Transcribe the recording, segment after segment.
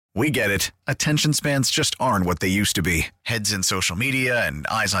We get it. Attention spans just aren't what they used to be. Heads in social media and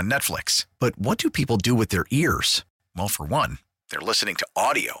eyes on Netflix. But what do people do with their ears? Well, for one, they're listening to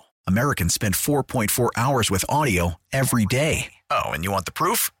audio. Americans spend 4.4 hours with audio every day. Oh, and you want the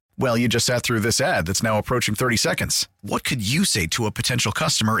proof? Well, you just sat through this ad that's now approaching 30 seconds. What could you say to a potential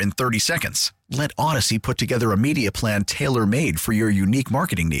customer in 30 seconds? Let Odyssey put together a media plan tailor-made for your unique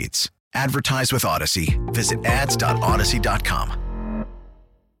marketing needs. Advertise with Odyssey. Visit ads.odyssey.com.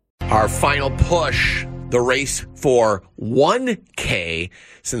 Our final push, the race for 1K,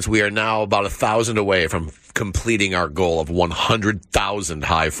 since we are now about 1,000 away from completing our goal of 100,000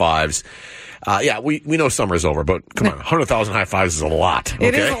 high fives. We know summer's over, but come on, 100,000 high fives is a lot. Okay?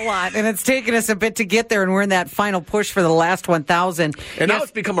 It is a lot, and it's taken us a bit to get there, and we're in that final push for the last 1,000. And now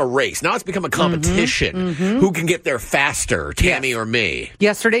it's become a race. Now it's become a competition. Who can get there faster, Tammy or me?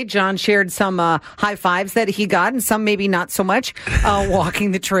 Yesterday, John shared some high fives that he got, and some maybe not so much,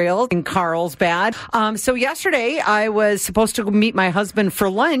 walking the trail in Carlsbad. So yesterday, I was supposed to meet my husband for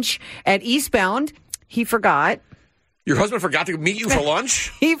lunch at Eastbound. He forgot. Your husband forgot to meet you for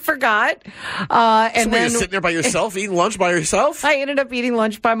lunch? He forgot. And then sitting there by yourself, eating lunch by yourself? I ended up eating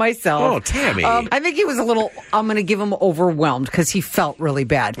lunch by myself. Oh, Tammy. I think he was a little, I'm going to give him overwhelmed because he felt really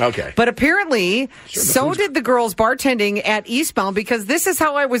bad. Okay. But apparently, so did the girls bartending at Eastbound because this is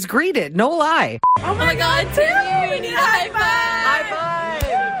how I was greeted. No lie. Oh my God, Tammy, we need a high five. High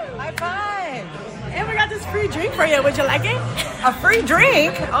five. High five. And we got this free drink for you. Would you like it? A free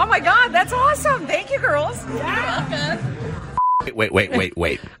drink? Oh my God, that's awesome. Thank you, girls. Yeah.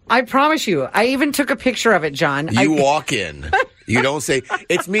 Wait. I promise you. I even took a picture of it, John. You walk in. You don't say,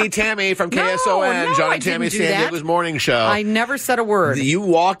 it's me, Tammy, from KSON, No, John I and Tammy, didn't do San that. Diego's morning show. I never said a word. You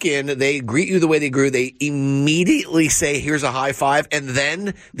walk in, they greet you the way they grew, they immediately say, here's a high five, and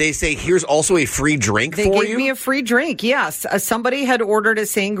then they say, here's also a free drink for you? They gave me a free drink, yes. Somebody had ordered a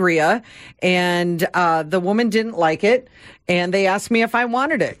sangria, and the woman didn't like it, and they asked me if I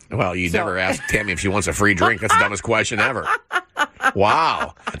wanted it. Well, you never asked Tammy if she wants a free drink. That's the dumbest question ever.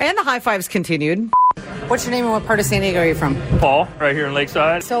 Wow. And the high fives continued. What's your name and what part of San Diego are you from? Paul, right here in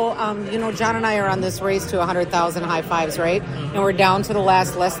Lakeside. So, John and I are on this race to 100,000 high fives, right? And we're down to the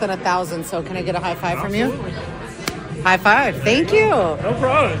last less than 1,000. So can I get a high five from you? High five. Thank you. No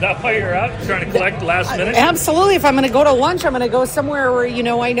problem. Is that why you're out trying to collect last minute? Absolutely. If I'm going to go to lunch, I'm going to go somewhere where,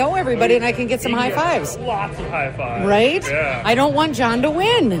 I know everybody and I can get some high fives. Lots of high fives. Right? Yeah. I don't want John to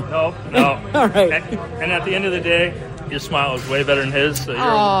win. No. All right. And at the end of the day, your smile is way better than his, so you're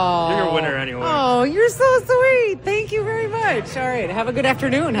a winner anyway. Oh, you're so sweet. Thank you very much. All right. Have a good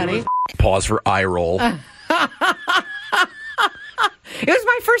afternoon, honey. Pause for eye roll. It was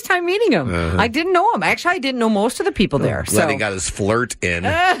my first time meeting him. I didn't know him. Actually, I didn't know most of the people there. Glad he got his flirt in.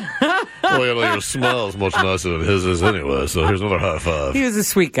 Your smile is much nicer than his is anyway, so here's another high five. He was a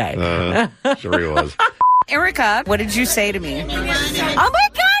sweet guy. Sure he was. Erica, what did you say to me? Oh my God,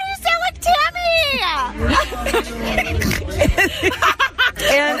 you sound like Tammy!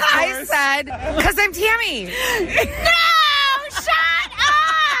 And I said, because I'm Tammy. No, shut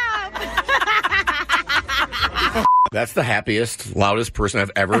up! That's the happiest, loudest person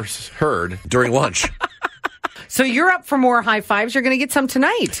I've ever heard during lunch. So you're up for more high fives. You're going to get some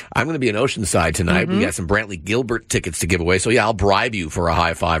tonight. I'm going to be in Oceanside tonight. We got some Brantley Gilbert tickets to give away. So, yeah, I'll bribe you for a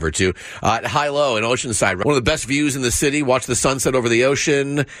high five or two. At High Low in Oceanside, one of the best views in the city. Watch the sunset over the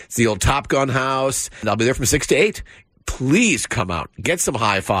ocean. It's the old Top Gun house. And I'll be there from 6 to 8. Please come out. Get some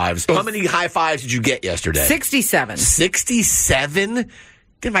high fives. How many high fives did you get yesterday? 67. 67?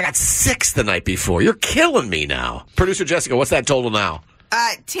 Damn, I got 6 the night before. You're killing me now. Producer Jessica, what's that total now?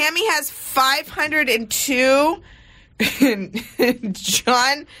 Tammy has 502.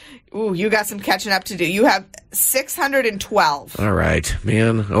 John, you got some catching up to do. You have 612. All right,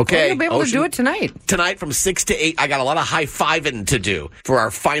 man. Okay. Well, you'll be able to do it tonight. Tonight from 6 to 8, I got a lot of high-fiving to do for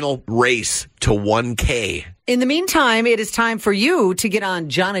our final race to 1K. In the meantime, it is time for you to get on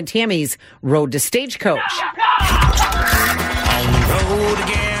John and Tammy's Road to Stagecoach. On the road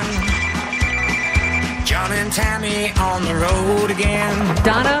again. John and Tammy on the road again.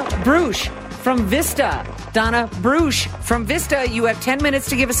 Donna Bruce from Vista. Donna Bruce from Vista. You have 10 minutes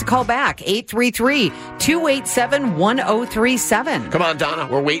to give us a call back. 833-287-1037. Come on, Donna.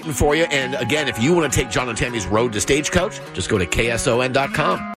 We're waiting for you. And again, if you want to take John and Tammy's Road to Stagecoach, just go to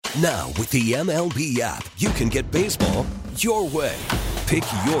KSON.com. Now, with the MLB app, you can get baseball your way. Pick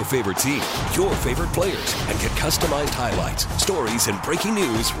your favorite team, your favorite players, and get customized highlights, stories, and breaking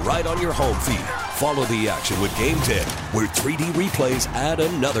news right on your home feed. Follow the action with Game 10, where 3D replays add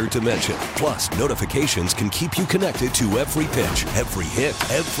another dimension. Plus, notifications can keep you connected to every pitch, every hit,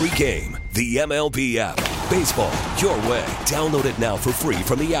 every game. The MLB app. Baseball, your way. Download it now for free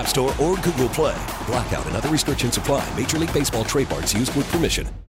from the App Store or Google Play. Blackout and other restrictions apply. Major League Baseball trademarks used with permission.